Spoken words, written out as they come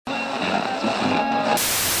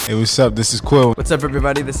Hey, what's up? This is Quill. What's up,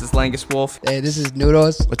 everybody? This is Langus Wolf. Hey, this is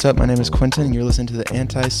Noodles. What's up? My name is Quentin, and you're listening to the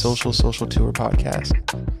Anti-Social Social Tour podcast.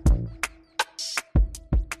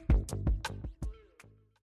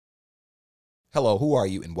 Hello, who are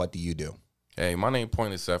you and what do you do? Hey, my name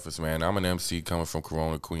Pointless Effortz, man. I'm an MC coming from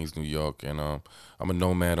Corona, Queens, New York, and I'm a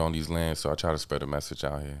nomad on these lands, so I try to spread a message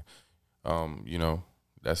out here.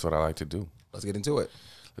 That's what I like to do. Let's get into it.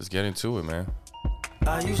 Let's get into it, man.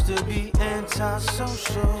 I used to be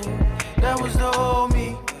antisocial, that was the old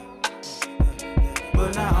me.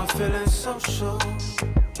 But now I'm feeling social,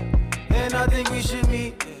 and I think we should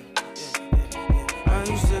meet. I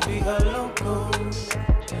used to be a local,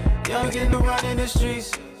 young and around in the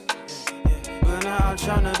streets. But now I'm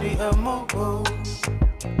tryna be a mogul.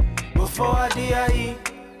 Before I D.I.E.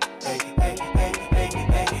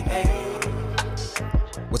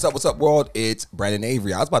 What's up, world? It's Brandon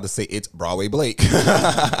Avery. I was about to say it's Broadway Blake. I'm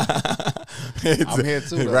here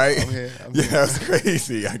too, though. Right? I'm here. That's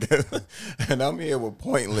crazy, I guess. And I'm here with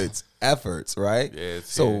Pointless Effortz, right? Yeah,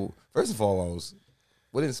 so, first of all,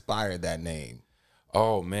 what inspired that name?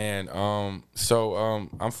 Oh, man. I'm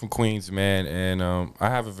from Queens, man, and I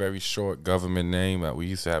have a very short government name. We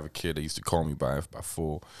used to have a kid that used to call me by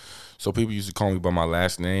full. So people used to call me by my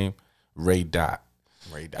last name, Ray Dot.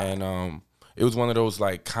 Ray Dot. And it was one of those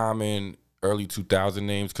like common early 2000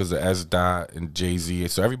 names because of S Dot and Jay-Z.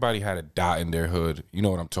 So everybody had a dot in their hood. You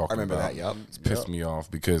know what I'm talking about. I remember that, yup. It pissed me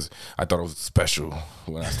off because I thought it was special.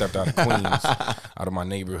 When I stepped out of Queens, out of my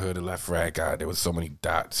neighborhood, the left rag, God, there was so many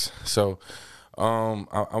dots. So when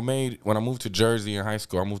I moved to Jersey in high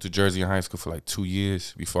school, I moved to Jersey in high school for like 2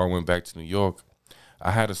 years before I went back to New York.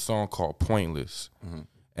 I had a song called Pointless. Mm-hmm.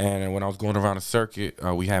 And when I was going around the circuit,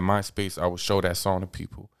 we had MySpace. I would show that song to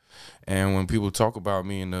people. And when people talk about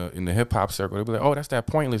me in the hip hop circle, they'd be like, "Oh, that's that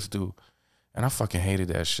Pointless dude," and I fucking hated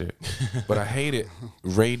that shit. But I hated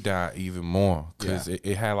Ray Dot even more because it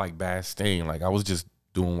had like bad stain. Like I was just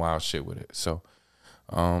doing wild shit with it. So,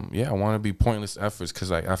 I want to be Pointless Effortz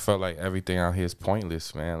because like I felt like everything out here is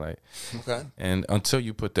pointless, man. Like, okay. And until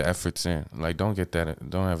you put the efforts in, like, don't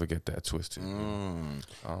ever get that twisted.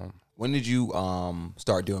 When did you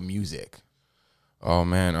start doing music? Oh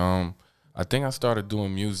man, I think I started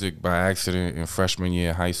doing music by accident in freshman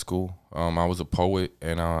year of high school. I was a poet,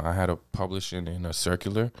 and I had a publishing in a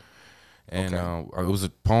circular, and it was a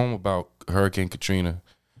poem about Hurricane Katrina,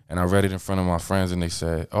 and I read it in front of my friends, and they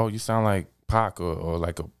said, "Oh, you sound like Pac or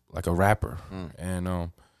like a rapper,"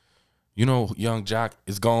 and Young Jock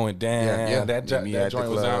is going down. Yeah. That joint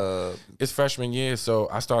was out. It's freshman year, so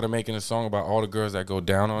I started making a song about all the girls that go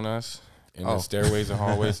down on us in the stairways and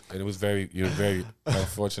hallways, and it was very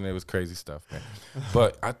unfortunate. It was crazy stuff, man.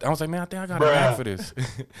 But I was like, man, I think I got a knack for this.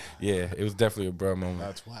 Yeah, it was definitely a bruh moment.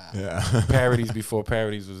 That's wild. Yeah. Parodies before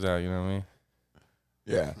parodies was out, you know what I mean?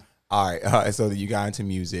 Yeah. All right. So you got into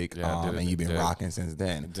music, and you've been Yeah. rocking since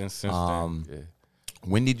then. Since then, yeah.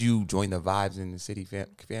 When did you join the Vibes in the City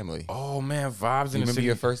family? Oh man, Vibes in the Remember City.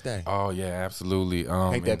 your first day? Oh yeah, absolutely.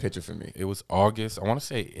 Paint that picture for me. It was August. I want to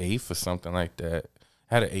say 8th or something like that.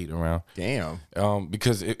 Had an 8 around. Damn.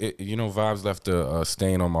 Because Vibes left a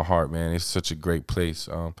stain on my heart, man. It's such a great place.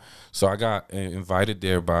 So I got invited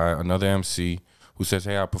there by another MC who says,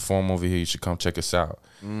 "Hey, I perform over here. You should come check us out."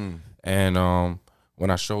 And when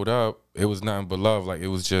I showed up, it was nothing but love. Like it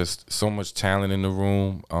was just so much talent in the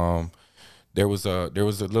room. There was a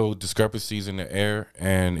little discrepancies in the air,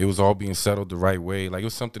 and it was all being settled the right way. Like it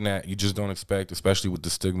was something that you just don't expect, especially with the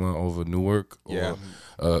stigma over Newark or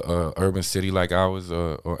urban city like ours,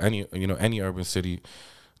 or any urban city.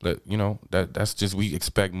 That's just, we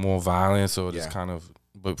expect more violence or this kind of.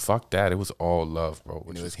 But fuck that, it was all love, bro.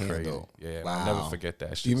 Which was crazy. handled. Yeah, wow. I'll never forget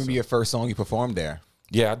that shit. Do you remember your first song you performed there?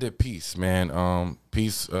 Yeah, I did Peace, man.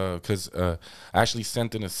 Peace, because I actually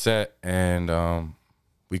sent in a set and.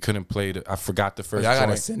 We couldn't play I forgot the first. Y'all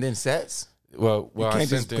gotta joint. send in sets. Well, you can't I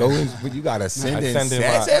just sent go in. in. You gotta send in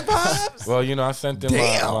sets my, at Vibes. Well, I sent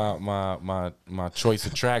in my choice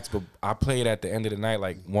of tracks, but I played at the end of the night,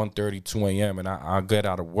 like 1:30, 2 a.m. and I get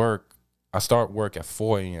out of work. I start work at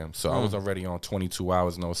 4 a.m. So I was already on 22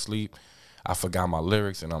 hours no sleep. I forgot my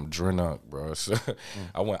lyrics and I'm drunk, bro. So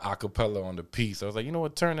I went acapella on the piece. I was like, you know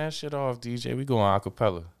what? Turn that shit off, DJ. We go on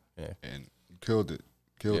acapella. Yeah, And you killed it.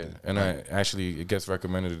 And it gets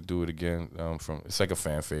recommended to do it again. It's like a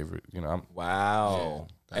fan favorite, Wow.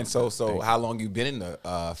 Yeah, and so how long you been in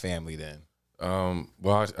the family then?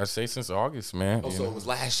 Well, I say since August, man. Oh, so it was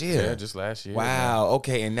last year. Yeah, just last year. Wow. Man.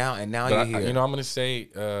 Okay, and now you're here. I'm gonna say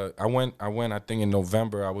I went. I think in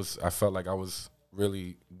November. I felt like I was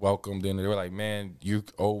really welcomed in. They were like, man, you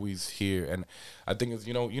always here. And I think it's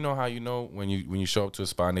you know how when you show up to a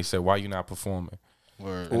spot and they say, why you not performing?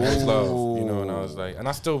 Word. And that's love, you know. And I was like, and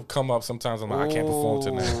I still come up sometimes. I'm like, I can't perform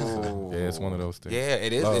tonight. So, yeah, it's one of those things. Yeah,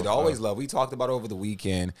 it is. Love, it always love. We talked about it over the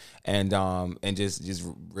weekend, and just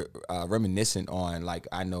reminiscent on, like,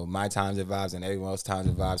 I know my times and vibes and everyone else's times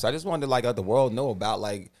and vibes. So I just wanted to, like, let the world know about,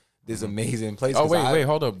 like, this amazing place. Oh wait,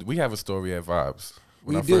 hold up. We have a story at Vibes.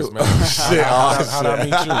 When We I do. first met you. Shit. How'd I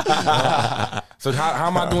meet you? So how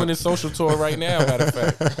am I doing this social tour right now? Matter of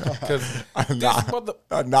fact, because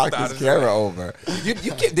I knocked his camera over. You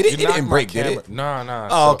can't, it didn't break, did it? Nah.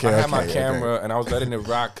 Oh, okay. I had my okay, camera okay. and I was letting it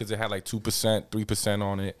rock because it had like 2%, 3%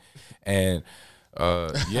 on it, and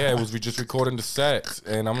it was just recording the sets,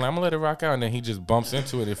 and I'm like, I'm gonna let it rock out, and then he just bumps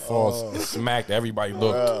into it, it falls, it smacked. Everybody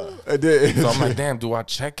looked. It did. So I'm like, damn, do I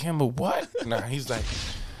check him or what? Nah, he's like.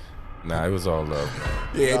 Nah, it was all love, man.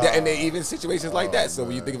 Yeah, and then even situations like that. So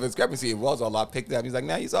when you think of a discrepancy, it was all I picked it up. He's like,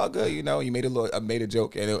 nah, he's all good. You know, you made a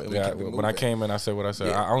joke, and we kept it when I moving. came in, I said what I said.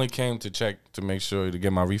 Yeah. I only came to check to make sure to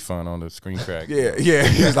get my refund on the screen crack. Yeah.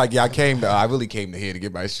 He was like, yeah, I really came to here to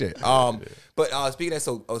get my shit. But speaking of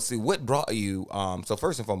that, so see, what brought you? So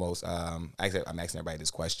first and foremost, I'm asking everybody this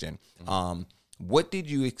question. What did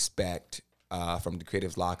you expect from the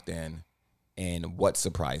Creatives Locked In, and what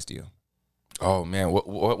surprised you? Oh man,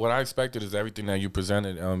 what I expected is everything that you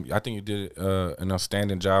presented. I think you did an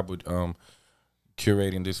outstanding job with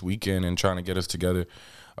curating this weekend and trying to get us together.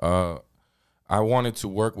 I wanted to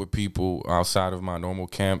work with people outside of my normal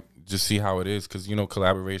camp, just see how it is, because you know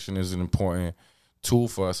collaboration is an important tool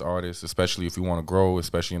for us artists, especially if we want to grow,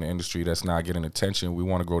 especially in an industry that's not getting attention. We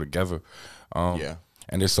want to grow together. And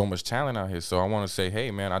there's so much talent out here. So I want to say,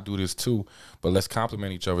 hey man, I do this too, but let's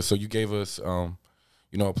complement each other. So you gave us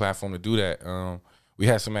a platform to do that. We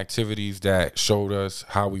had some activities that showed us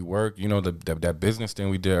how we work. You know, that business thing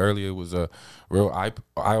we did earlier was a real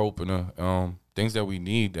eye opener. Things that we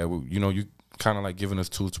need that you kind of like giving us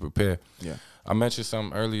tools to prepare. Yeah, I mentioned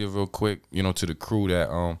something earlier, real quick. To the crew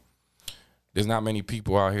that there's not many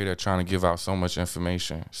people out here that are trying to give out so much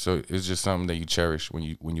information. So it's just something that you cherish when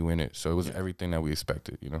you in it. So it was everything that we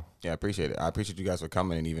expected. Yeah, I appreciate it. I appreciate you guys for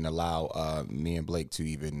coming and even allow me and Blake to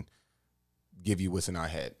even give you what's in our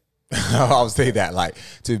head. I'll say that, like,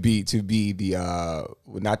 to be the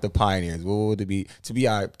not the pioneers, what would it be, to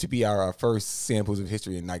be our first samples of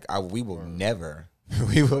history, and like we will never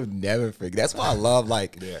forget. That's why I love,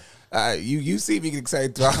 like, you see me get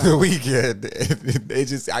excited throughout the weekend. It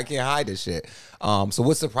just, I can't hide this shit. So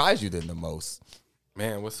what surprised you then the most?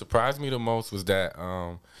 Man, what surprised me the most was that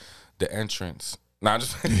the entrance. Nah,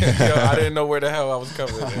 I didn't know where the hell I was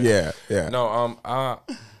coming. Yeah. No,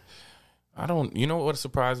 I don't. You know what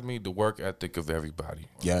surprised me? The work ethic of everybody.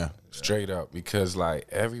 Yeah, straight up, because like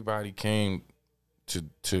everybody came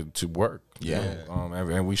to work. Yeah,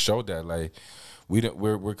 and we showed that, like,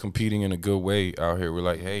 we're competing in a good way out here. We're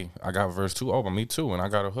like, hey, I got verse 2. Oh, but me too, and I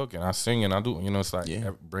got a hook, and I sing, and I do. It's like,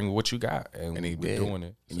 bring what you got, and we're doing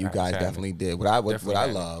it. And you guys definitely did. What I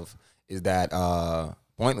love is that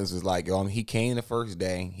Pointless was like, he came the first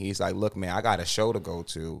day. He's like, look, man, I got a show to go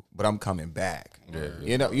to, but I'm coming back.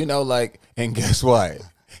 Yeah. Like, and guess what?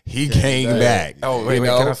 He came back. Oh, wait,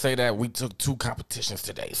 can I say that? We took 2 competitions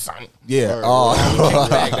today, son. Yeah.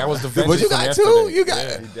 That was the vengeance. But you got 2? You got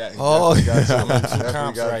I'm in 2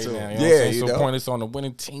 comps right now. So Pointless on the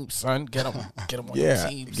winning team, son. Get him on your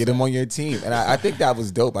team. Get him on your team. And I think that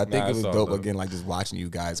was dope. I think it was dope, again, like, just watching you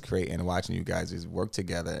guys create and watching you guys just work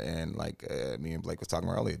together. And like me and Blake was talking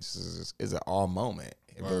earlier, it's an all moment.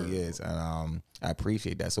 It really is. And I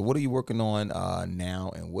appreciate that. So what are you working on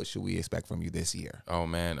now, and what should we expect from you this year? Oh,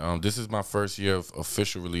 man. This is my first year of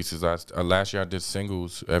official releases. Last year I did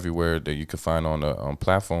singles everywhere that you could find on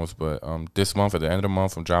platforms. But this month, at the end of the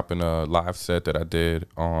month, I'm dropping a live set that I did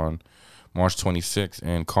on March 26th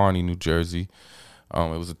in Kearney, New Jersey.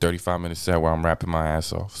 It was a 35-minute set where I'm rapping my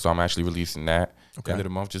ass off. So I'm actually releasing that at the end of the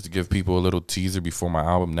month, just to give people a little teaser before my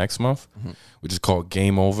album next month, which is called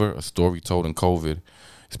Game Over, A Story Told in COVID.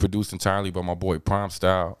 It's produced entirely by my boy Prime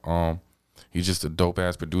Style. He's just a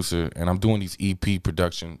dope-ass producer. And I'm doing these EP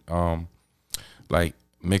production, like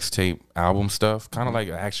mixtape album stuff, kind of like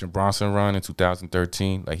an Action Bronson run in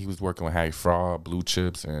 2013. Like, he was working with Harry Fraud, Blue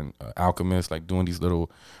Chips, and Alchemist, like doing these little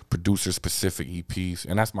producer-specific EPs.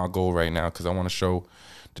 And that's my goal right now, because I want to show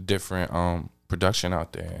the different production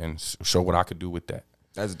out there and show what I could do with that.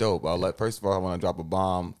 That's dope. First of all, I want to drop a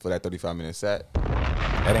bomb for that 35-minute set.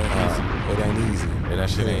 That ain't easy. It ain't easy. Yeah, that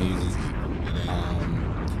shit ain't easy.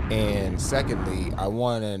 And secondly, I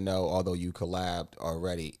want to know, although you collabed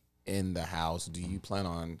already in the house, do you plan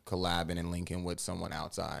on collabing and linking with someone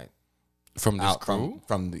outside? From this out crew?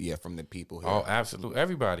 from the people here. Oh, absolutely.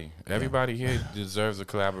 Everybody here deserves a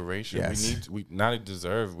collaboration. Yes. We not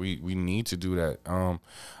deserve. We need to do that. I'm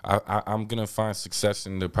gonna find success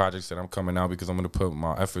in the projects that I'm coming out because I'm gonna put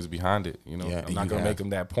my efforts behind it. You know, Yeah, I'm not gonna make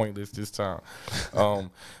them that pointless this time. So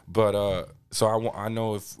I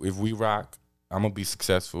know if we rock, I'm gonna be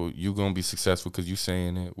successful. You gonna be successful because you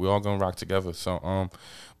saying it. We're all gonna rock together. So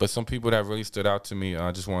but some people that really stood out to me,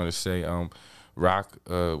 I just wanted to say Rock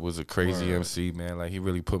was a crazy MC, man. Like, he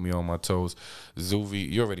really put me on my toes. Zuvi,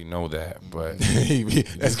 you already know that, but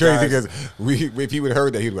that's crazy because if he would have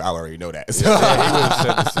heard that, I already know that. So. yeah, he would have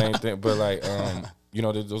said the same thing. But like, you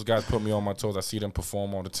know, those guys put me on my toes. I see them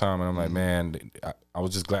perform all the time, and I'm like, man, I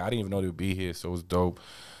was just glad. I didn't even know they'd be here, so it was dope.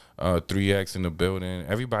 3X in the building.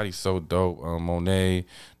 Everybody's so dope. Monet,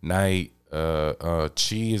 Knight.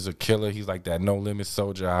 Chi is a killer. He's like that no limit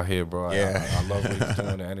soldier out here, bro. Yeah. I love what he's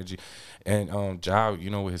doing, the energy. And Ja,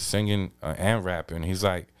 you know, with his singing and rapping, he's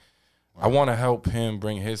like, I want to help him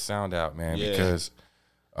bring his sound out, man, because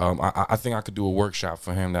I think I could do a workshop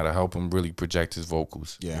for him that'll help him really project his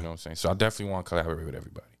vocals. Yeah. You know what I'm saying? So I definitely want to collaborate with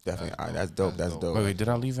everybody. Definitely. All right, that's dope. That's dope. Wait, did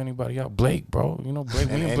I leave anybody out? Blake, bro. You know, Blake.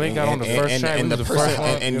 Me and Blake got on the first track. And We was the first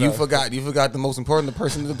one, and you forgot the most important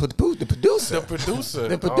person, the producer. The producer.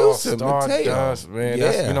 The producer, Stardust, man.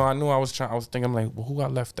 Yeah. That's, you know, I was thinking, I'm like, well, who I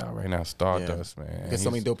left out right now? Stardust, man. There's so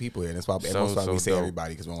many dope people here. That's why most of we say dope.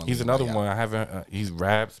 everybody because he's another one. I haven't. He's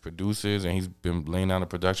raps, produces, and he's been laying down the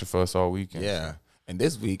production for us all weekend. Yeah. And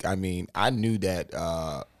this week, I mean, I knew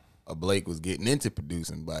that Blake was getting into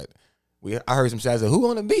producing, but I heard some shots of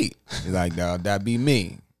who on the beat. He's like, no, that'd be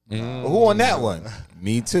me. Who on that one?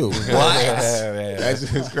 Me too. What?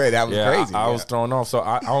 That's just great. That was crazy. I was thrown off. So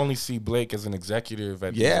I only see Blake as an executive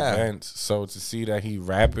at these events. So to see that he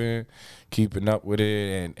rapping, keeping up with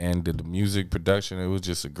it, and the music production, it was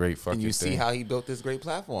just a great fucking thing. And you see how he built this great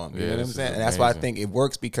platform. You know what I'm this is saying? And that's why I amazing. think it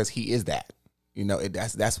works because he is that. You know,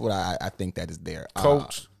 that's what I think that is there.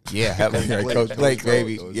 Coach. Coach Blake,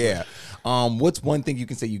 baby. Yeah. What's one thing you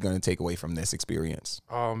can say you're going to take away from this experience?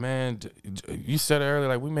 Oh man, you said it earlier.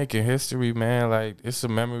 Like, we making history, man. Like, it's a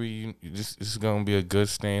memory. It's gonna be a good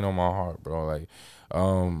stain on my heart, bro. Like,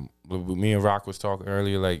 me and Rock was talking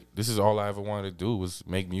earlier. Like, this is all I ever wanted to do was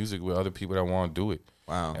make music with other people that want to do it.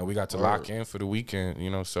 Wow. And we got to lock in for the weekend. You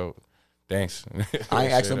know, so thanks. I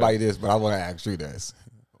ain't asked somebody this, but I want to ask you this.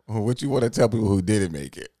 What you want to tell people who didn't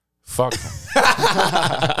make it? Fuck them.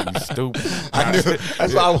 You stupid. I knew.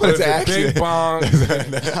 That's why I wanted to ask you. Bing bong.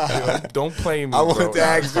 Don't play me. I wanted to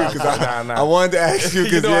ask you because I wanted to ask you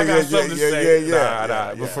because I got something to say.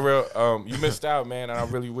 yeah. But for real, you missed out, man. And I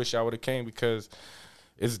really wish I would have came because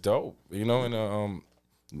it's dope, you know. And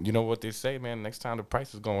you know what they say, man. Next time the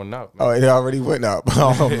price is going up. Man. Oh, it already went up.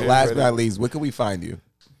 Last but not least, where can we find you?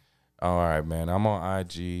 All right, man. I'm on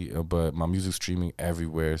IG, but my music's streaming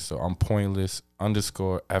everywhere. So I'm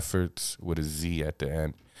pointless_efforts with a Z at the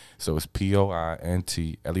end. So it's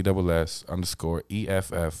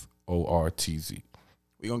POINTLESS_EFFORTZ.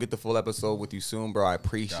 We're going to get the full episode with you soon, bro. I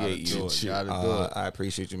appreciate you. Gotta do it. I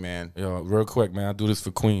appreciate you, man. Yo, real quick, man. I do this for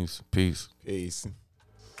Queens. Peace. Peace.